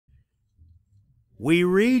we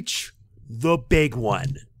reach the big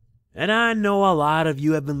one. And I know a lot of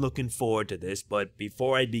you have been looking forward to this, but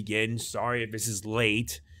before I begin, sorry if this is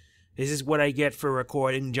late. This is what I get for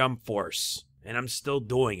recording Jump Force, and I'm still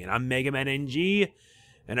doing it. I'm MegamanNG,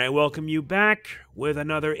 and I welcome you back with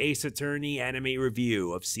another Ace Attorney anime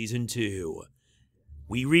review of Season 2.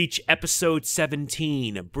 We reach Episode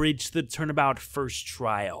 17, Bridge to the Turnabout First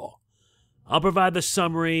Trial. I'll provide the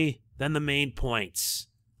summary, then the main points.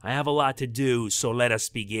 I have a lot to do, so let us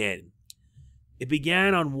begin. It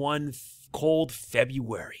began on one cold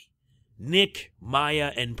February. Nick,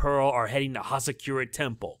 Maya, and Pearl are heading to Hasakura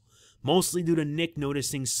Temple, mostly due to Nick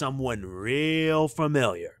noticing someone real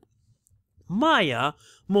familiar. Maya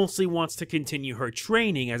mostly wants to continue her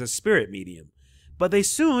training as a spirit medium, but they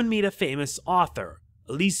soon meet a famous author,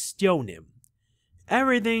 Elise.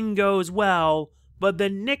 Everything goes well, but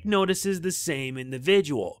then Nick notices the same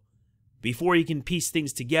individual. Before he can piece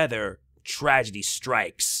things together, tragedy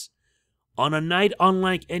strikes. On a night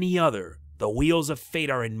unlike any other, the wheels of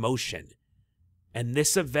fate are in motion, and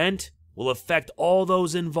this event will affect all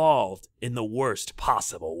those involved in the worst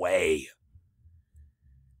possible way.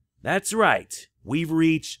 That's right, we've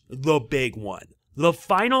reached the big one. The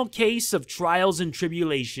final case of trials and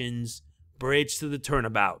tribulations, Bridge to the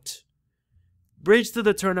Turnabout. Bridge to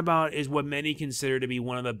the Turnabout is what many consider to be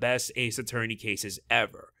one of the best Ace Attorney cases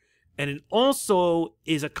ever. And it also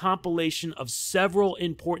is a compilation of several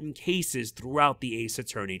important cases throughout the Ace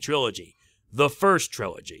Attorney trilogy, the first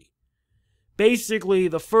trilogy. Basically,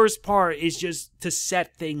 the first part is just to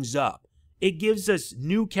set things up. It gives us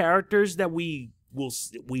new characters that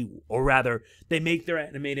they make their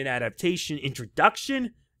animated adaptation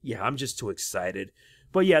introduction. Yeah, I'm just too excited.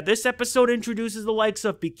 But yeah, this episode introduces the likes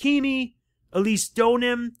of Bikini, Elise,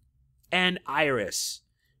 and Iris.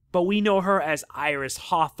 But we know her as Iris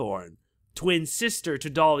Hawthorne, twin sister to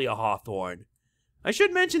Dahlia Hawthorne. I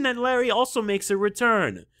should mention that Larry also makes a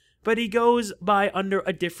return, but he goes by under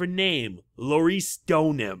a different name,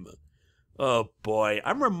 Deauxnim. Oh boy,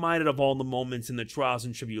 I'm reminded of all the moments in the Trials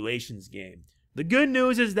and Tribulations game. The good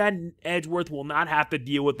news is that Edgeworth will not have to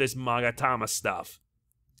deal with this Magatama stuff.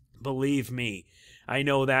 Believe me, I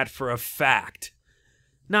know that for a fact.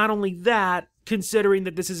 Not only that, considering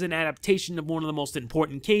that this is an adaptation of one of the most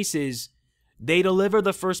important cases, they deliver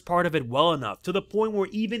the first part of it well enough, to the point where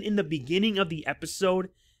even in the beginning of the episode,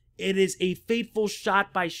 it is a faithful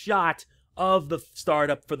shot-by-shot of the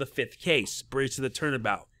startup for the fifth case, Bridge to the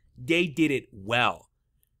Turnabout. They did it well.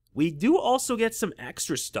 We do also get some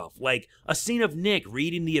extra stuff, like a scene of Nick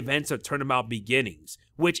reading the events of Turnabout Beginnings,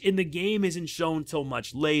 which in the game isn't shown till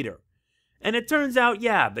much later. And it turns out,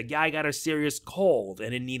 yeah, the guy got a serious cold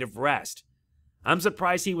and in need of rest. I'm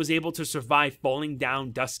surprised he was able to survive falling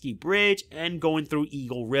down Dusky Bridge and going through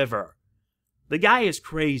Eagle River. The guy is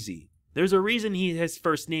crazy. There's a reason his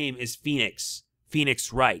first name is Phoenix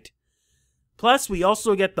Wright. Plus, we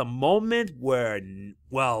also get the moment where,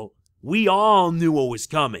 well, we all knew what was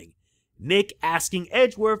coming. Nick asking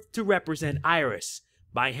Edgeworth to represent Iris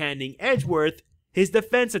by handing Edgeworth his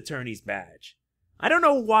defense attorney's badge. I don't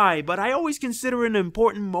know why, but I always consider it an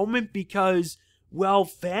important moment because, well,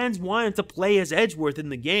 fans wanted to play as Edgeworth in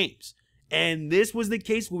the games, and this was the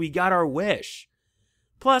case where we got our wish.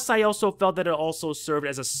 Plus, I also felt that it also served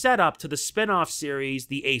as a setup to the spin-off series,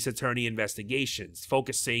 The Ace Attorney Investigations,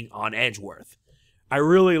 focusing on Edgeworth. I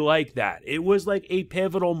really like that. It was like a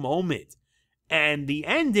pivotal moment, and the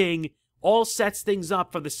ending all sets things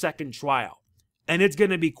up for the second trial, and it's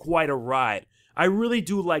going to be quite a ride. I really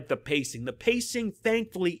do like the pacing. The pacing,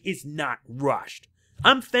 thankfully, is not rushed.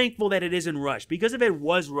 I'm thankful that it isn't rushed, because if it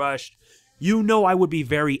was rushed, you know I would be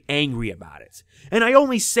very angry about it. And I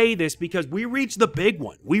only say this because we reached the big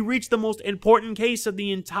one. We reached the most important case of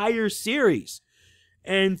the entire series.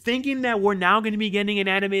 And thinking that we're now going to be getting an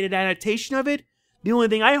animated adaptation of it, the only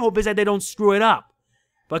thing I hope is that they don't screw it up.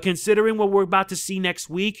 But considering what we're about to see next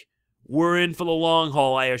week, we're in for the long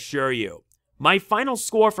haul, I assure you. My final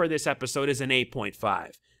score for this episode is an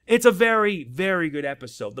 8.5. It's a very, very good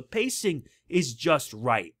episode. The pacing is just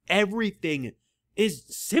right. Everything is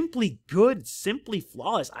simply good, simply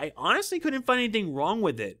flawless. I honestly couldn't find anything wrong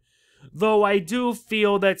with it. Though I do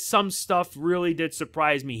feel that some stuff really did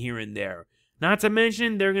surprise me here and there. Not to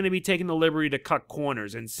mention, they're going to be taking the liberty to cut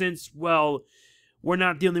corners. And since, well, we're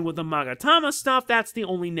not dealing with the Magatama stuff, that's the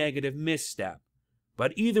only negative misstep.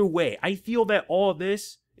 But either way, I feel that all of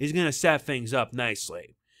this is going to set things up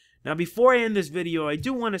nicely. Now, before I end this video, I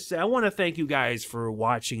do want to say, I want to thank you guys for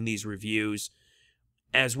watching these reviews,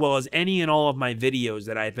 as well as any and all of my videos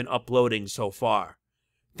that I've been uploading so far.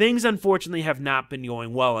 Things, unfortunately, have not been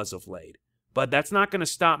going well as of late, but that's not going to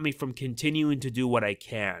stop me from continuing to do what I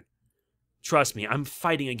can. Trust me, I'm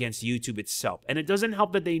fighting against YouTube itself. And it doesn't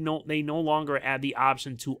help that they no longer add the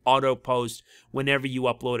option to auto-post whenever you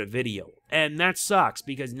upload a video. And that sucks,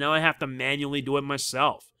 because now I have to manually do it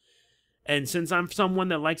myself. And since I'm someone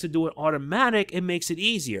that likes to do it automatic, it makes it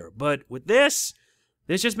easier. But with this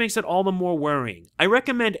just makes it all the more worrying. I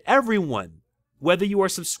recommend everyone, whether you are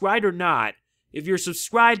subscribed or not, if you're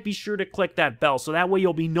subscribed, be sure to click that bell, so that way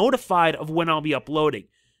you'll be notified of when I'll be uploading.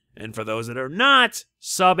 And for those that are not,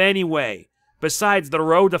 sub anyway. Besides, the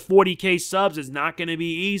road to 40K subs is not going to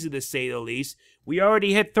be easy, to say the least. We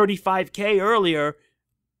already hit 35K earlier,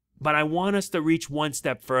 but I want us to reach one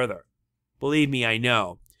step further. Believe me, I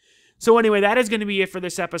know. So anyway, that is going to be it for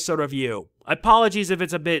this episode of You. Apologies if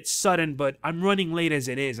it's a bit sudden, but I'm running late as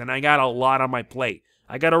it is, and I got a lot on my plate.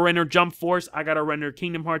 I got to render Jump Force, I got to render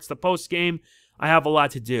Kingdom Hearts the post-game. I have a lot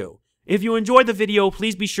to do. If you enjoyed the video,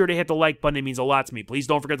 please be sure to hit the like button. It means a lot to me. Please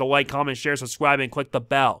don't forget to like, comment, share, subscribe, and click the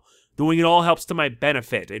bell. Doing it all helps to my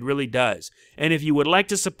benefit. It really does. And if you would like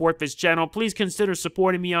to support this channel, please consider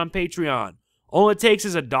supporting me on Patreon. All it takes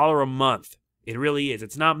is $1 a month. It really is.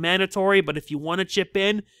 It's not mandatory, but if you want to chip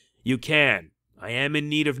in, you can. I am in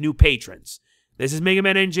need of new patrons. This is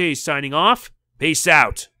MegamanNG signing off. Peace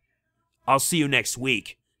out. I'll see you next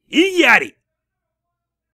week. Igi'ari!